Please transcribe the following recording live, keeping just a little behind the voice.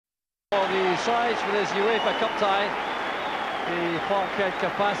For the sides for this UEFA Cup tie, the parquet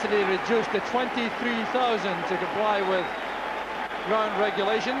capacity reduced to 23,000 to comply with ground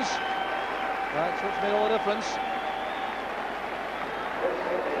regulations. That's what's made all the difference.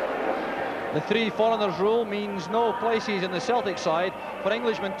 The three foreigners rule means no places in the Celtic side for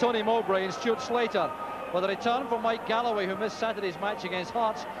Englishmen Tony Mowbray and Stuart Slater, with a return for Mike Galloway, who missed Saturday's match against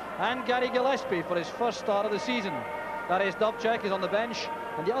Hearts, and Gary Gillespie for his first start of the season. Darius Dubček is on the bench,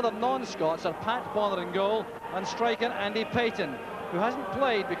 and the other non-Scots are Pat Bonner in goal and striker Andy Payton, who hasn't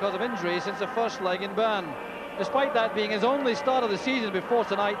played because of injury since the first leg in Berne. Despite that being his only start of the season before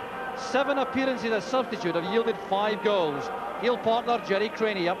tonight, 7 appearances as substitute have yielded 5 goals. He'll partner Jerry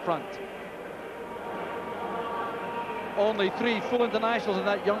Craney up front. Only 3 full internationals in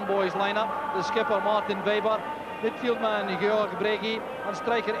that young boys lineup: the skipper Martin Weber, midfield man Georg Bregi, and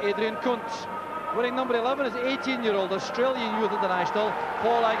striker Adrian Kuntz. Wearing number 11 is 18-year-old Australian youth international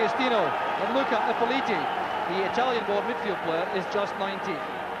Paul Agostino, and Luca Ippoliti, the Italian-born midfield player, is just 19.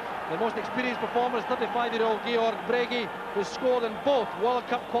 The most experienced performer is 35-year-old Georg Bregi, who scored in both World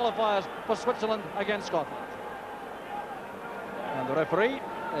Cup qualifiers for Switzerland against Scotland. And the referee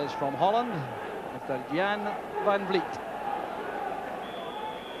is from Holland, Mr. Jan van Vliet.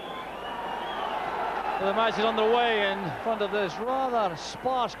 The match is underway in front of this rather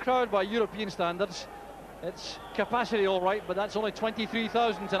sparse crowd by European standards. It's capacity all right, but that's only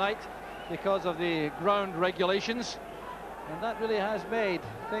 23,000 tonight because of the ground regulations, and that really has made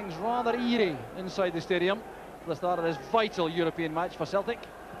things rather eerie inside the stadium at the start of this vital European match for Celtic.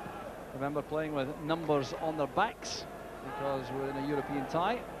 Remember, playing with numbers on their backs because we're in a European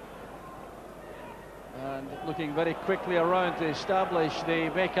tie, and looking very quickly around to establish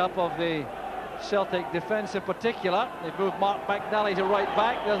the makeup of the Celtic defence in particular. They've moved Mark McNally to right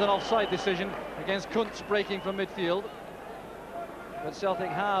back. There's an offside decision against Kuntz breaking from midfield. But Celtic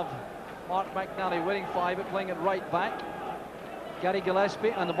have Mark McNally wearing 5 but playing at right back. Gary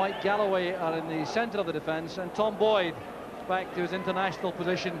Gillespie and Mike Galloway are in the centre of the defence, and Tom Boyd back to his international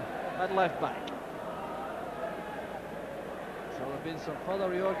position at left back. So there have been some further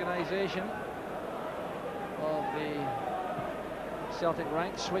reorganisation of the Celtic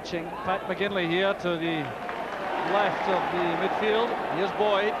ranks, switching Pat McGinley here to the left of the midfield. Here's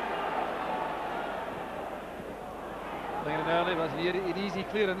Boyd. Playing it early, but an easy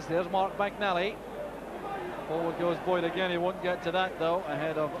clearance. There's Mark McNally. Forward goes Boyd again. He won't get to that though,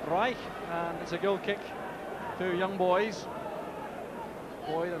 ahead of Reich, and it's a goal kick to young boys.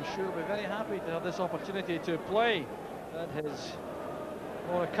 Boyd, I'm sure, will be very happy to have this opportunity to play at his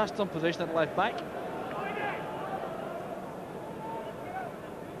more accustomed position at left back.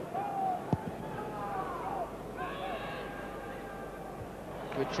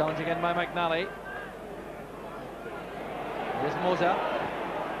 Good challenge again by McNally. Here's Moser.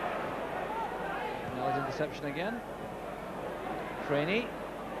 McNally's interception again. Craney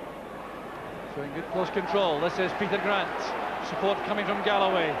showing good close control. This is Peter Grant. Support coming from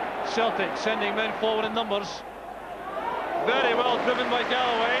Galloway. Celtic sending men forward in numbers. Very well driven by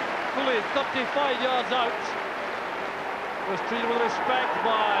Galloway. Fully 35 yards out. Was treated with respect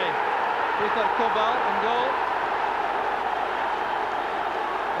by Peter Kobal in goal.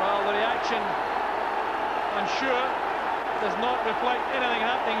 Well, the reaction, I'm sure, does not reflect anything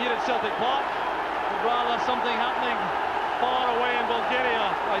happening here at Celtic Park, but rather something happening far away in Bulgaria,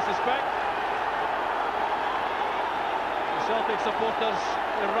 I suspect. The Celtic supporters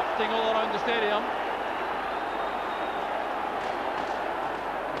erupting all around the stadium.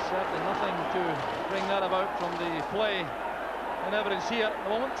 There's certainly nothing to bring that about from the play and evidence here at the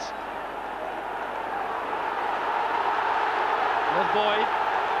moment. There's Boyd.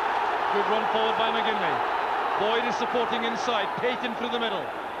 Good run forward by McGinley. Boyd is supporting inside. Payton through the middle.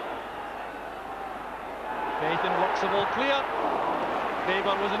 Payton blocks the ball clear.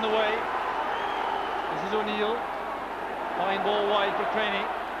 Weber was in the way. This is O'Neill. Fine ball wide for Craney.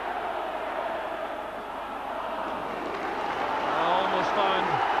 Almost found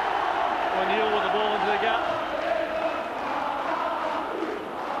O'Neill with the ball into the gap.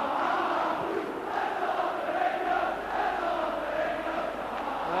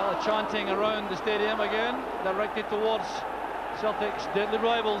 Chanting around the stadium again, directed towards Celtic's deadly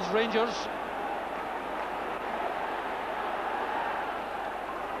rivals, Rangers.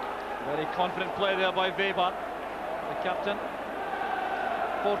 Very confident play there by Weber, the captain.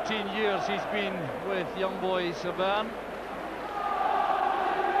 14 years he's been with young boys of Berne.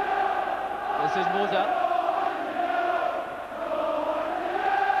 This is Moser.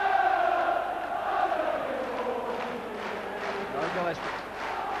 Now Gillespie.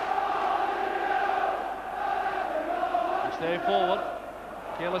 Stay forward.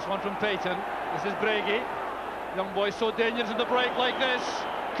 Careless one from Payton. This is Brady. Young boy so dangerous in the break like this.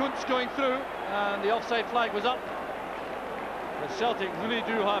 Kuntz going through, and the offside flag was up. But Celtic really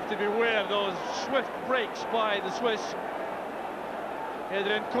do have to beware of those swift breaks by the Swiss.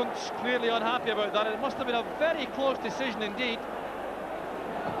 Adrian Kuntz clearly unhappy about that. It must have been a very close decision indeed.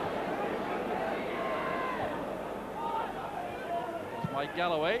 It's Mike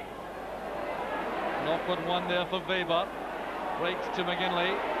Galloway. An awkward one there for Weber. Breaks to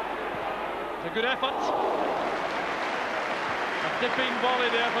McGinley. It's a good effort. A dipping volley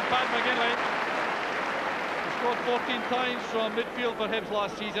there from Pat McGinley. He scored 14 times from midfield for Hibs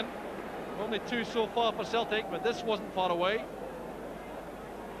last season. Only 2 so far for Celtic, but this wasn't far away.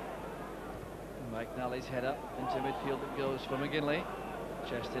 McNally's header into midfield that goes for McGinley.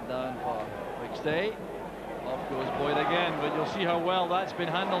 Chested down for McStay. Off goes Boyd again, but you'll see how well that's been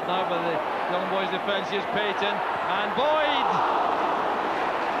handled now by the young boys' defence. Here's Payton, and Boyd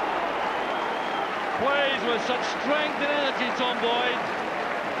plays with such strength and energy, Tom Boyd.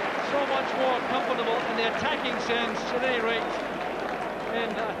 So much more comfortable in the attacking sense, at any rate, in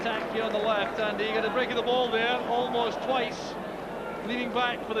attack here on the left. And he got a break of the ball there, almost twice, leaning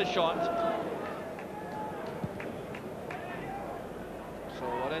back for the shot. So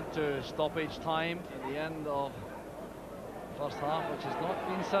we're into stoppage time at the end of the first half, which has not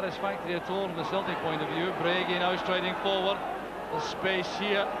been satisfactory at all from the Celtic point of view. Brady now striding forward. There's space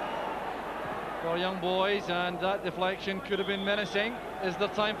here for young boys, and that deflection could have been menacing. Is there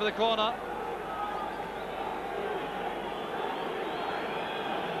time for the corner?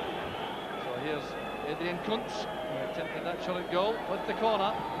 So here's Adrian Kuntz, who attempted that shot at goal with the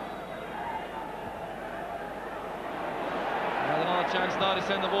corner. Another chance now to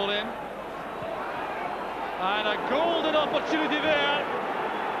send the ball in. And a golden opportunity there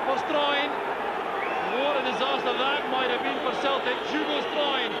for Stroin. What a disaster that might have been for Celtic. Hugo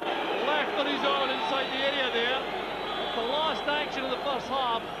Stroin left on his own inside the area there. The last action of the first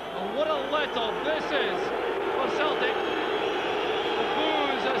half. And what a let-off this is for Celtic. The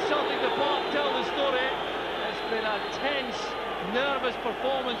boos as Celtic depart tell the story. It's been a tense, nervous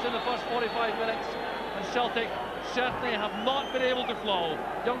performance in the first 45 minutes. And Celtic certainly have not been able to flow.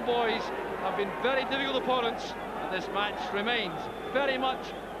 Young boys have been very difficult opponents, and this match remains very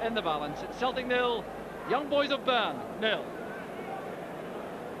much in the balance. It's Celtic 0, Young Boys of Berne 0.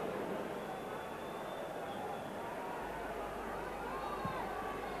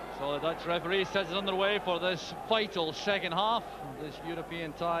 So the Dutch referee sets it underway for this vital second half, this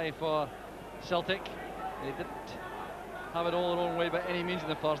European tie for Celtic. They didn't have it all their own way by any means in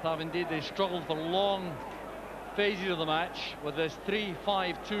the first half. Indeed, they struggled for long phases of the match with this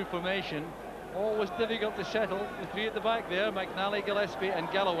 3-5-2 formation. Always difficult to settle. The 3 at the back there: McNally, Gillespie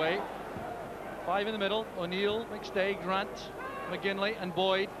and Galloway. 5 in the middle: O'Neill, McStay, Grant, McGinley and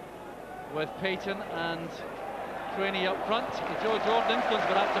Boyd, with Payton and Craney up front. The Joe Jordan influence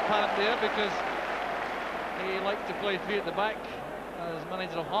perhaps apparent there, because he liked to play 3 at the back as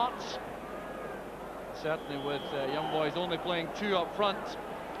manager of Hearts. Certainly with young boys only playing 2 up front.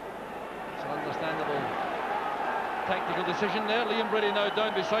 It's an understandable tactical decision there. Liam Brady now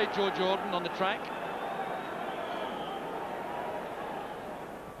down beside Joe Jordan on the track.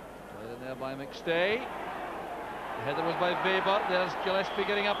 Played in there by McStay. The header was by Weber. There's Gillespie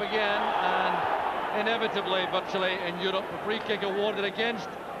getting up again, and inevitably, virtually in Europe, a free kick awarded against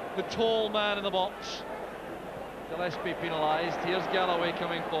the tall man in the box. Gillespie penalised. Here's Galloway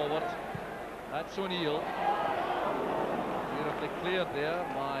coming forward. That's O'Neill. Beautifully cleared there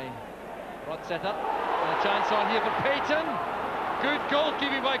by Rotsetter. And a chance on here for Payton. Good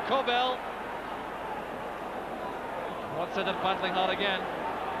goalkeeping by Cobell. Rotsetter battling hard again.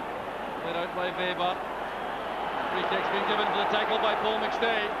 Played out by Weber. Free kick's been given for the tackle by Paul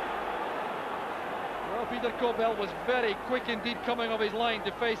McStay. Well, Peter Cobell was very quick indeed coming off his line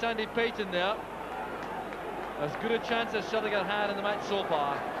to face Andy Payton there. As good a chance as Celtic have had in the match so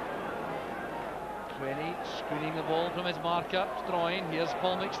far. Craney screening the ball from his marker, Stroin. Here's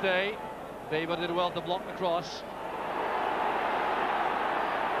Paul McStay. Weber did well to block the cross.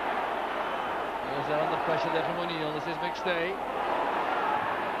 They're under pressure there from O'Neill. This is McStay.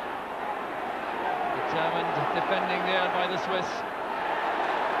 Determined defending there by the Swiss.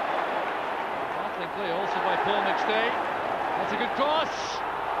 Battling play also by Paul McStay. That's a good cross.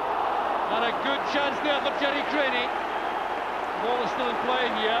 And a good chance there for Jerry Craney. The ball is still in play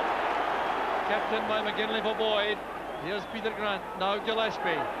here. Kept in by McGinley for Boyd. Here's Peter Grant. Now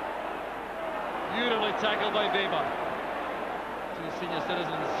Gillespie. Beautifully tackled by Weber. 2 senior citizens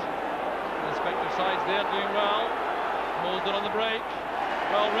on the respective sides there doing well. Moulder on the break.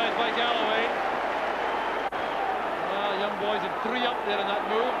 Well read by Galloway. young boys had 3 up there in that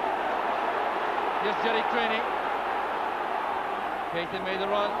move. Here's Jerry Craney. Payton made the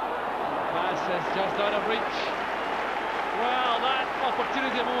run. Pass is just out of reach. Well, that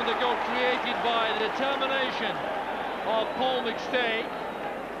opportunity a moment ago created by the determination of Paul McStay,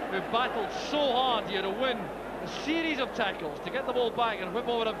 who battled so hard here to win a series of tackles to get the ball back and whip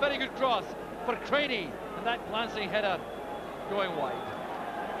over a very good cross for Craney, and that glancing header going wide.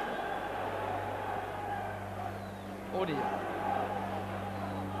 O'Neill.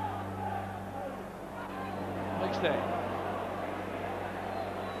 McStay.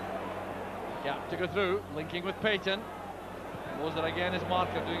 Gap to go through, linking with Payton. Moser again is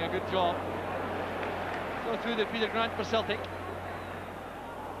marker, doing a good job. Go through the Peter Grant for Celtic.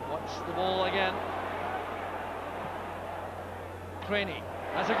 Watch the ball again. Craney.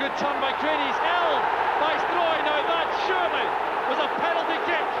 That's a good turn by Craney. He's held by Stroy. Now that surely was a penalty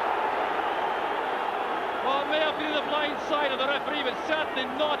kick. Well, it may have been the blind side of the referee, but certainly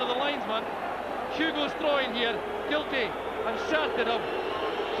not of the linesman. Hugo Stroy here, guilty and certain of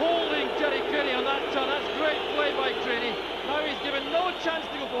holding Jerry Craney on that turn. That's great play by Craney. Now he's given no chance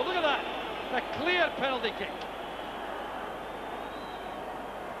to go forward. Look at that. A clear penalty kick.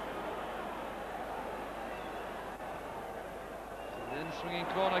 Then swinging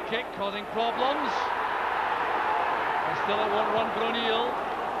corner kick, causing problems. And still it won't run for O'Neill.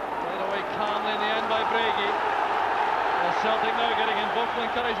 Played away calmly in the end by Brady. Well, Celtic now getting in vocal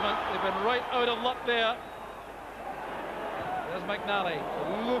encouragement. They've been right out of luck there. There's McNally,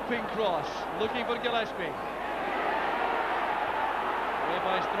 a looping cross, looking for Gillespie. Away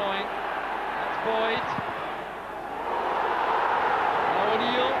by Stroy. That's Boyd. Now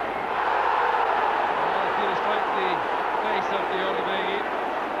O'Neill. Oh, here is right the face of the Ordubegi.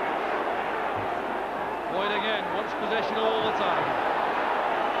 Boyd again, wants possession all the time.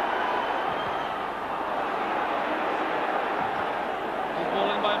 Good ball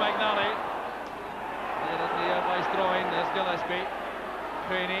in by McNally. By Stroy, there's Gillespie.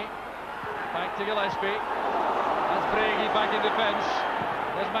 Craney, back to Gillespie. That's Brady back in defence.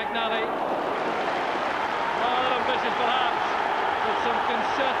 There's McNally. Rather ambitious perhaps, with some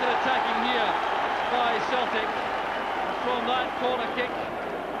concerted attacking here by Celtic. And from that corner kick,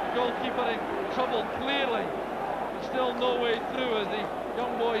 the goalkeeper in trouble clearly, but still no way through as the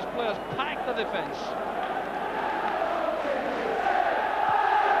young boys players pack the defence.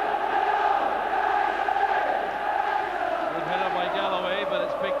 But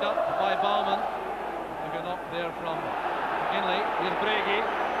it's picked up by Bauman. Looking up there from Inley. Here's Brady.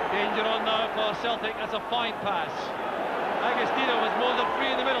 Danger on now for Celtic. That's a fine pass. Agostino has Moser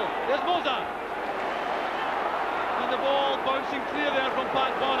free in the middle. There's Moser. And the ball bouncing clear there from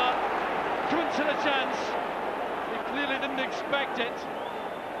Pat Bonner. Kuntz had a chance. He clearly didn't expect it.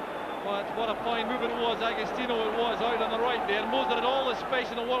 But what a fine move it was. Agostino it was out on the right there. Moser had all the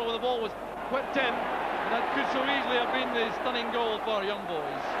space in the world where the ball was whipped in. That could so easily have been the stunning goal for young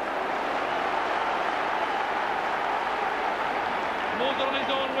boys. Moser on his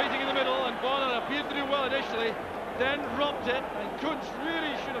own, waiting in the middle, and Bonner appeared to do well initially, then robbed it, and Kuntz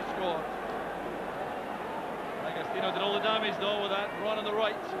really should have scored. Agostino did all the damage though with that run on the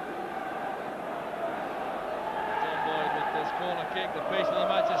right. John Boyd with this corner kick. The pace of the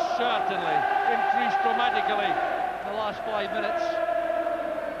match has certainly increased dramatically in the last 5 minutes.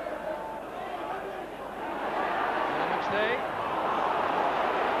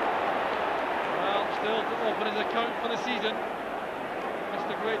 Well, still to open his account for the season. Missed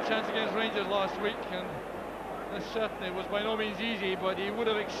a great chance against Rangers last week, and this certainly was by no means easy, but he would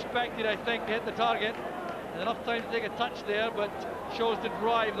have expected, I think, to hit the target. And enough time to take a touch there, but chose to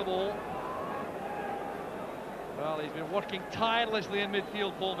drive the ball. Well, he's been working tirelessly in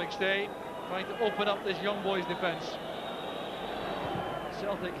midfield, Paul McStay, trying to open up this young boys' defence.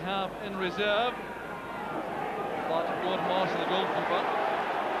 Celtic have in reserve Gordon Marshall, the goalkeeper.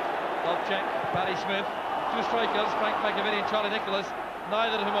 Check, Barry Smith. 2 strikers, Frank McAvinnie and Charlie Nicholas.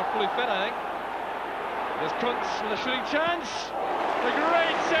 Neither of whom are fully fit, I think. There's Kuntz with a shooting chance. A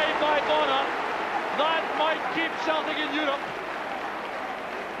great save by Bonner. That might keep Celtic in Europe.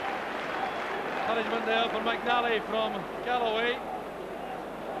 Encouragement there for McNally from Galloway.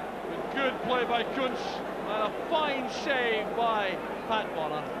 Good play by Kuntz. And a fine save by Pat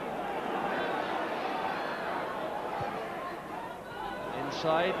Bonner.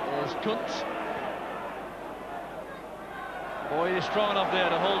 Inside is Kuntz. Boyd is strong enough there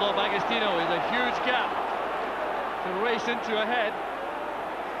to hold off Agostino. There's a huge gap to race into ahead.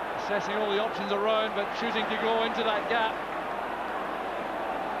 Assessing all the options around, but choosing to go into that gap.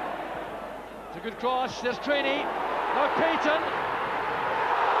 It's a good cross. There's Craney. Now Payton.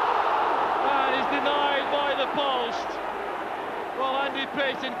 And is denied by the post. Well, Andy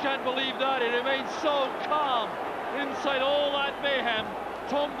Payton can't believe that. He remains so calm inside all that mayhem.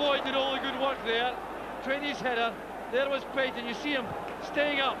 Tom Boyd did all the good work there. Trainee's header. There was Payton. You see him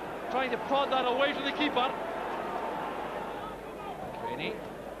staying up, trying to prod that away from the keeper. Trainee.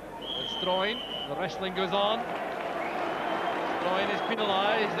 It's Stroin. The wrestling goes on. Stroin is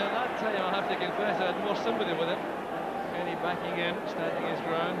penalised, and that time I have to confess I had more sympathy with him. Trainee backing in, standing his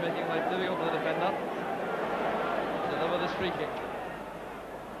ground, making life difficult for the defender. Deliver this free kick.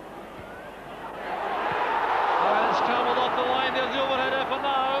 And it's scrambled off the line. There's the overhead effort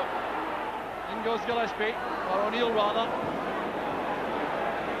now. In goes Gillespie, or O'Neill rather.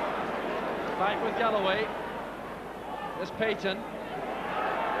 Back with Galloway. There's Payton.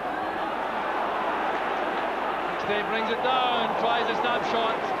 McStay brings it down, tries a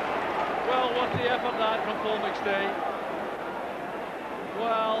snapshot. Well worth the effort that from Paul McStay.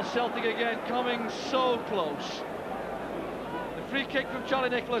 Well, Celtic again coming so close. The free kick from Charlie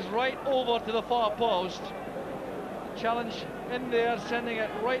Nicholas right over to the far post. Challenge in there, sending it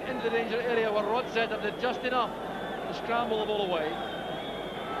right into the danger area where Rodsetter did just enough to scramble the ball away.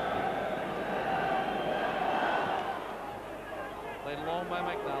 Played long by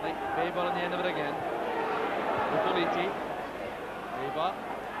McNally. Weber on the end of it again. Ippoliti. Weber.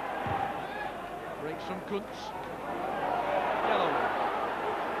 Breaks from Kuntz. Galloway.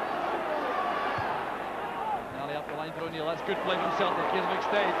 McNally up the line for O'Neill. That's good play from Celtic. Here's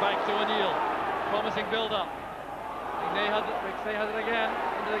McStay. Back to O'Neill. Promising build-up. McStay has it again.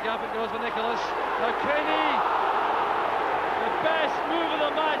 Into the gap it goes for Nicholas. Now Craney. The best move of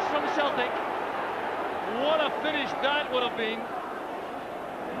the match from Celtic. What a finish that would have been.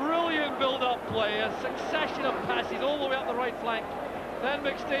 Brilliant build-up play. A succession of passes all the way up the right flank. Then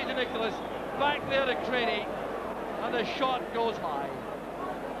McStay to Nicholas. Back there to Craney. And the shot goes high.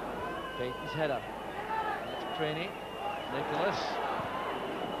 Payton's header. That's Craney. Nicholas.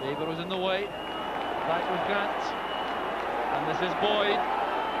 Weber was in the way. Back with Grant. And this is Boyd.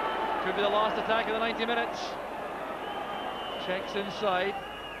 Could be the last attack of the 90 minutes. Checks inside.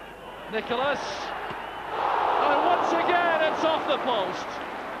 Nicholas. And once again it's off the post.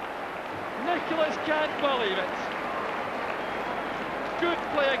 Nicholas can't believe it. Good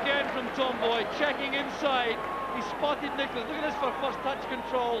play again from Tom Boyd. Checking inside. He spotted Nicholas. Look at this for first touch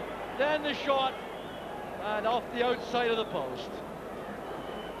control. Then the shot. And off the outside of the post.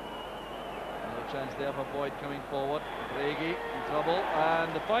 Chance there for Boyd coming forward. Brady in trouble,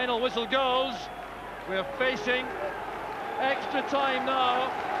 and the final whistle goes. We're facing extra time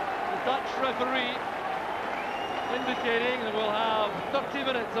now. The Dutch referee indicating that we'll have 30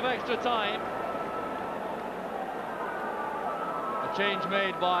 minutes of extra time. A change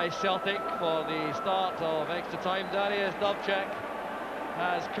made by Celtic for the start of extra time. Darius Dubček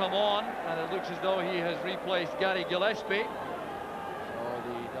has come on, and it looks as though he has replaced Gary Gillespie.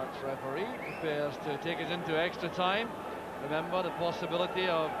 Referee prepares to take us into extra time. Remember the possibility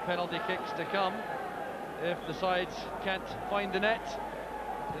of penalty kicks to come if the sides can't find the net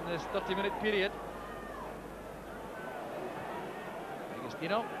in this 30-minute period.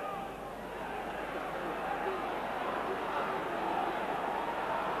 Agostino.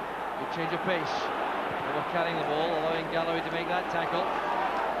 Good change of pace. They were carrying the ball, allowing Galloway to make that tackle.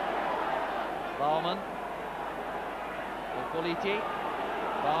 Baumann. Ippoliti.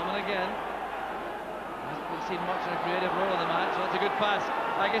 Baumann again. Hasn't been seen much in a creative role in the match, so that's a good pass.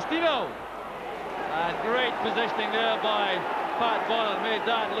 Agostino! And great positioning there by Pat Bonner, made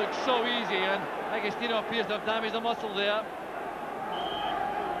that look so easy, and Agostino appears to have damaged the muscle there.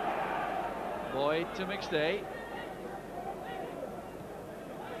 Boyd to McStay.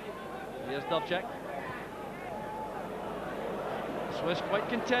 Here's Dubček. Swiss quite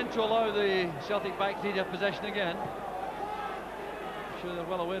content to allow the Celtic back three to have possession again. Sure they're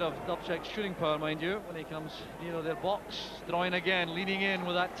well aware of Dubček's shooting power, mind you, when he comes near their box. Stroin again, leading in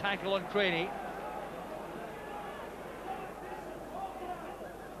with that tackle on Craney.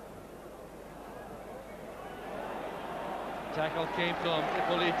 Tackle came from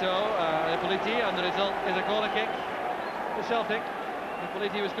Ippoliti, and the result is a corner kick to Celtic.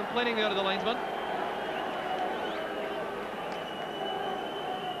 Ippoliti was complaining there to the linesman.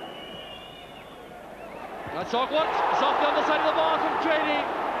 That's awkward. It's off the underside of the bar from Craney.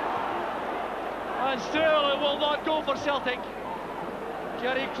 And still it will not go for Celtic.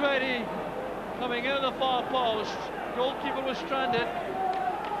 Jerry Craney coming in the far post. Goalkeeper was stranded.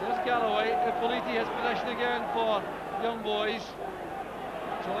 There's Galloway. Ippoliti has possession again for young boys.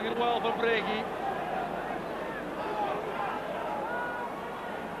 Controlling it well for Brady.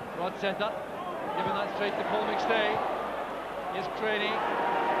 Rodsetter giving that straight to Paul McStay. Here's Craney,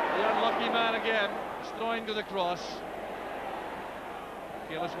 the unlucky man again. Stroin to the cross.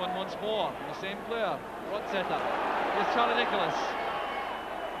 Careless one once more. The same player. Rotsetter. Here's Charlie Nicholas.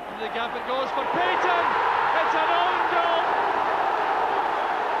 Into the gap it goes for Payton. It's an own goal.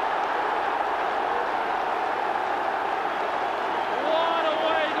 What a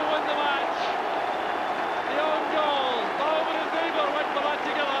way to win the match. The own goal. Bowman and Weber went for that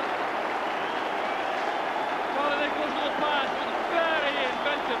together. Charlie Nicholas with a pass. Was very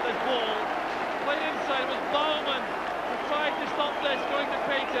inventive, this ball. Played inside with Bowman. Tried to stop this, going to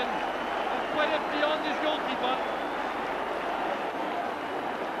Payton, and played it beyond his goalkeeper.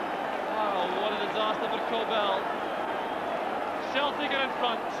 Wow, what a disaster for Cobell. Celtic are in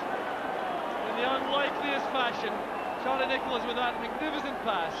front in the unlikeliest fashion. Charlie Nicholas with that magnificent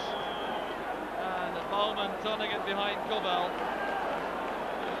pass, and Bowman turning it behind Cobell.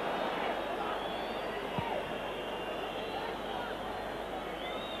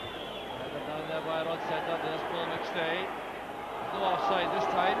 Down there by Rotsetter. There's Paul McStay. No offside this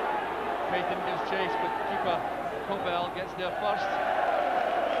time. Payton gives chase, but keeper Cobell gets there first.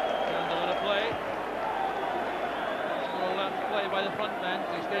 And a little play. Still left play by the front men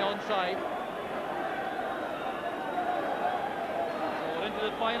to stay onside. So we're into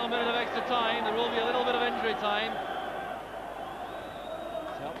the final minute of extra time. There will be a little bit of injury time.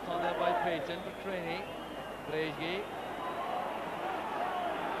 It's helped on there by Payton for Craney. Brzezinski.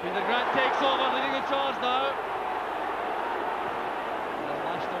 Peter Grant takes over, leading the charge now.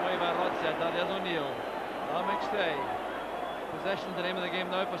 Lashed away by Rotsetter. There's O'Neill. McStay. Possession's the name of the game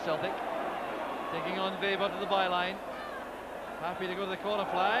now for Celtic. Taking on Weber to the byline. Happy to go to the corner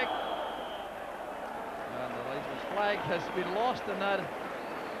flag. And the linesman's flag has been lost in that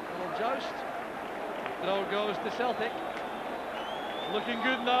little joust. Throw goes to Celtic. Looking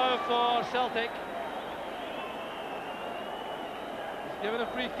good now for Celtic. Given a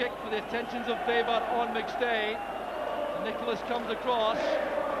free kick for the attentions of Weber on McStay. And Nicholas comes across.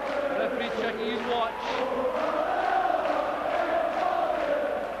 Referee checking his watch.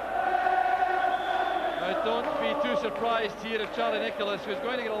 Now don't be too surprised here if Charlie Nicholas, who's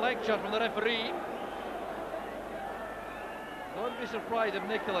going to get a lecture from the referee. Don't be surprised if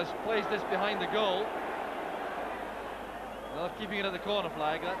Nicholas plays this behind the goal. Well, keeping it at the corner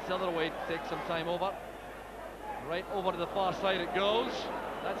flag. That's the other way to take some time over. Right over to the far side it goes.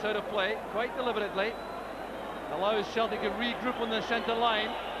 That's out of play, quite deliberately. Allows Celtic to regroup on the centre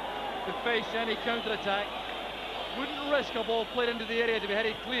line to face any counter-attack. Wouldn't risk a ball played into the area to be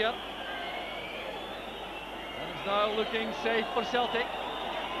headed clear. And it's now looking safe for Celtic.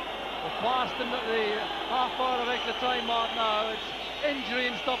 We're past the half hour of extra time mark now. It's injury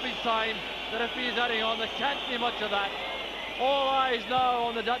and stoppage time. The referee is adding on. There can't be much of that. All eyes now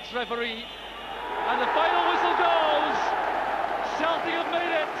on the Dutch referee. And the final whistle goes. Celtic have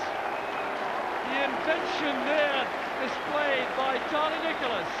made it. The invention there displayed by Charlie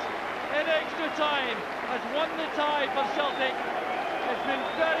Nicholas in extra time has won the tie for Celtic. It's been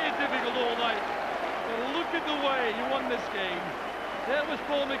very difficult all night. But look at the way he won this game. There was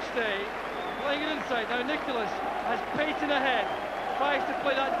Paul McStay playing it inside. Now Nicholas has Payton ahead. Tries to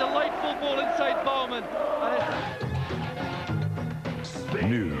play that delightful ball inside Bowman. And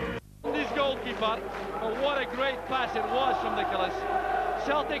it's his goalkeeper, but what a great pass it was from Nicholas.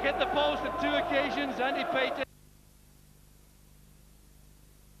 Celtic hit the post on 2 occasions. Andy Payton.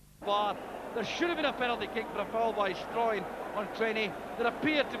 There should have been a penalty kick for a foul by Stroin on Craney. There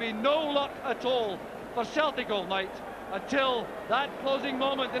appeared to be no luck at all for Celtic all night until that closing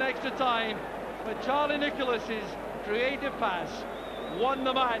moment in extra time when Charlie Nicholas's creative pass won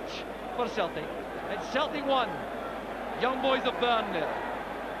the match for Celtic. It's Celtic 1, Young Boys of Berne there.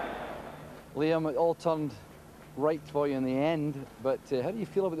 Liam, it all turned right for you in the end, but how do you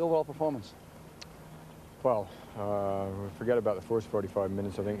feel about the overall performance? Well, forget about the first 45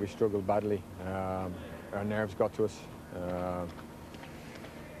 minutes. I think we struggled badly. Our nerves got to us.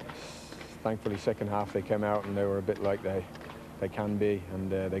 Thankfully, second half they came out and they were a bit like they can be,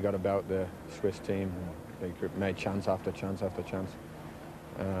 and they got about the Swiss team. They made chance after chance after chance.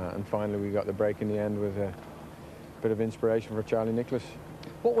 And finally we got the break in the end with a bit of inspiration for Charlie Nicholas.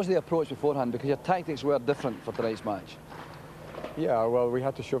 What was the approach beforehand? Because your tactics were different for tonight's match. Yeah, well, we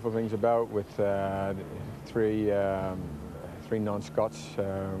had to shuffle things about with three non-Scots.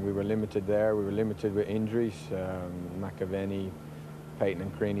 We were limited there. We were limited with injuries. McAvenny, Payton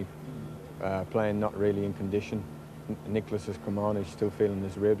and Creaney playing not really in condition. Nicholas has come on. He's still feeling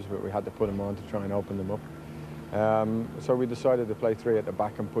his ribs, but we had to put him on to try and open them up. So we decided to play 3 at the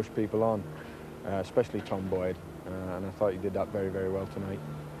back and push people on, especially Tom Boyd. And I thought he did that very, very well tonight.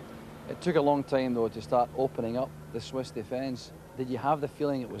 It took a long time, though, to start opening up the Swiss defence. Did you have the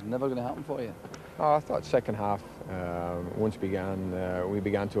feeling it was never going to happen for you? Oh, I thought second half, once we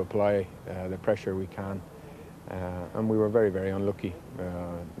began to apply the pressure we can, and we were very, very unlucky.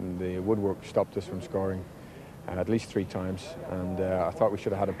 The woodwork stopped us from scoring at least 3 times, and I thought we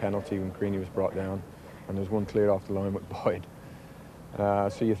should have had a penalty when Creaney was brought down, and there was one cleared off the line with Boyd.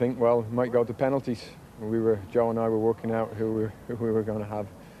 So you think, well, might go to penalties. Joe and I were working out who we were going to have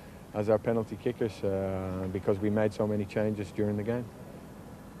as our penalty kickers because we made so many changes during the game.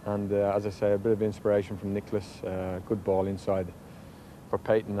 And as I say, a bit of inspiration from Nicholas, good ball inside for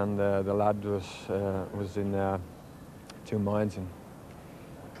Peyton, and the lad was in 2 minds, and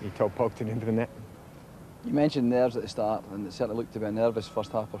he poked it into the net. You mentioned nerves at the start, and it certainly looked to be a nervous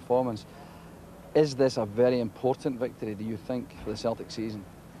first half performance. Is this a very important victory, do you think, for the Celtic season?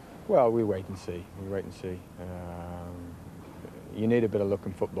 Well, we wait and see. You need a bit of luck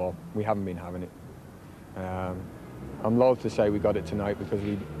in football. We haven't been having it. I'm loath to say we got it tonight because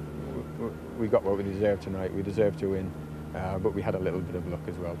we got what we deserved tonight. We deserved to win, but we had a little bit of luck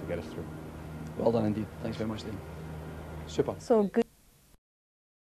as well to get us through. Well done indeed. Thanks very much, Dean. Super. So good.